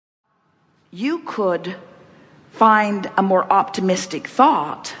You could find a more optimistic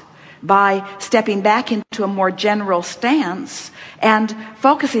thought by stepping back into a more general stance and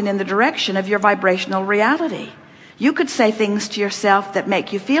focusing in the direction of your vibrational reality. You could say things to yourself that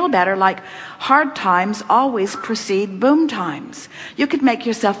make you feel better, like hard times always precede boom times. You could make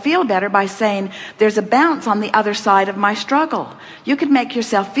yourself feel better by saying there's a bounce on the other side of my struggle. You could make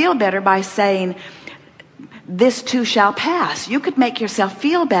yourself feel better by saying this too shall pass. You could make yourself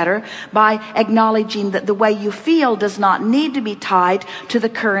feel better by acknowledging that the way you feel does not need to be tied to the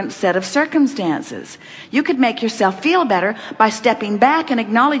current set of circumstances. You could make yourself feel better by stepping back and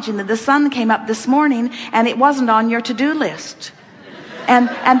acknowledging that the sun came up this morning and it wasn't on your to-do list, and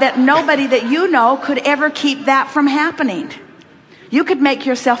that nobody that you know could ever keep that from happening. You could make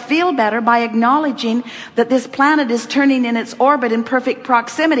yourself feel better by acknowledging that this planet is turning in its orbit in perfect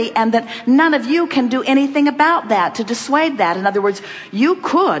proximity and that none of you can do anything about that to dissuade that. In other words, you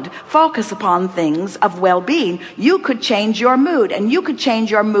could focus upon things of well-being. You could change your mood, and you could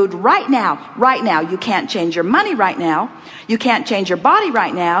change your mood right now. Right now. You can't change your money right now. You can't change your body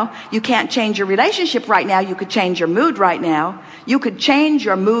right now. You can't change your relationship right now. You could change your mood right now. You could change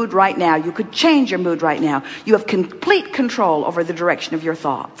your mood right now. You could change your mood right now. You have complete control over the direction of your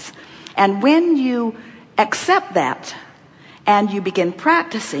thoughts. And when you accept that and you begin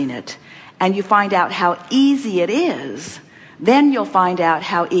practicing it and you find out how easy it is, then you'll find out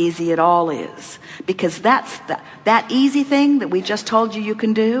how easy it all is. Because that easy thing that we just told you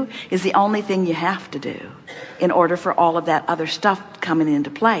can do is the only thing you have to do in order for all of that other stuff coming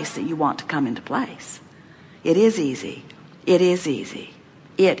into place that you want to come into place. It is easy. It is easy.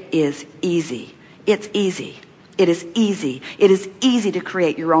 It is easy. It's easy. It is easy. It is easy to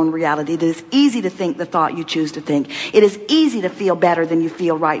create your own reality. It is easy to think the thought you choose to think. It is easy to feel better than you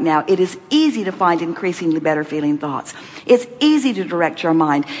feel right now. It is easy to find increasingly better feeling thoughts. It's easy to direct your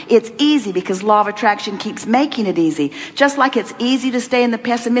mind. It's easy because law of attraction keeps making it easy. Just like it's easy to stay in the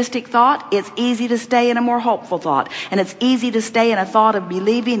pessimistic thought, it's easy to stay in a more hopeful thought. And it's easy to stay in a thought of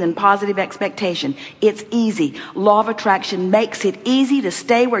believing and positive expectation. It's easy. Law of attraction makes it easy to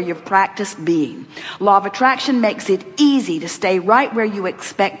stay where you've practiced being. Law of attraction makes it easy to stay right where you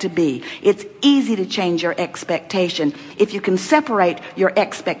expect to be. It's easy to change your expectation if you can separate your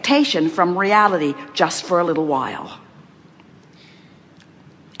expectation from reality just for a little while.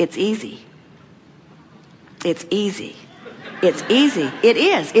 It's easy. It's easy. It's easy. It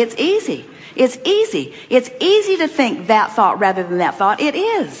is. It's easy. It's easy. It's easy to think that thought rather than that thought. It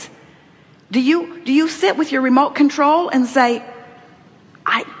is. Do you sit with your remote control and say,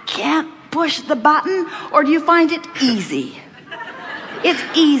 I can't push the button? Or do you find it easy? It's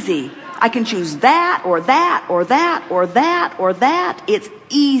easy. I can choose that or that or that or that or that. It's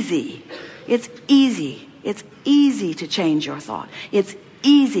easy. It's easy. It's easy to change your thought. It's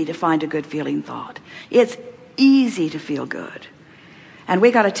easy to find a good feeling thought. It's easy to feel good. And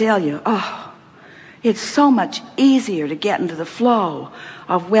we got to tell you, it's so much easier to get into the flow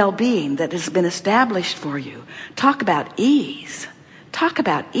of well-being that has been established for you. Talk about ease. Talk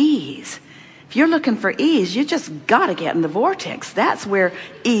about ease. If you're looking for ease, you just got to get in the vortex. That's where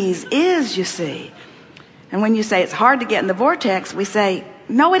ease is, you see. And when you say it's hard to get in the vortex, we say,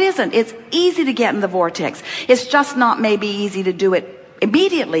 no, it isn't. It's easy to get in the vortex. It's just not maybe easy to do it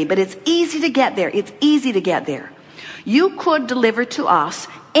immediately, but it's easy to get there. It's easy to get there. You could deliver to us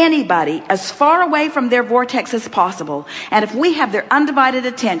anybody as far away from their vortex as possible. And if we have their undivided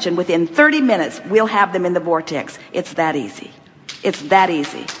attention, within 30 minutes, we'll have them in the vortex. It's that easy. It's that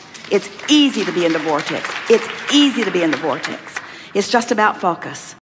easy. It's easy to be in the vortex. It's easy to be in the vortex. It's just about focus.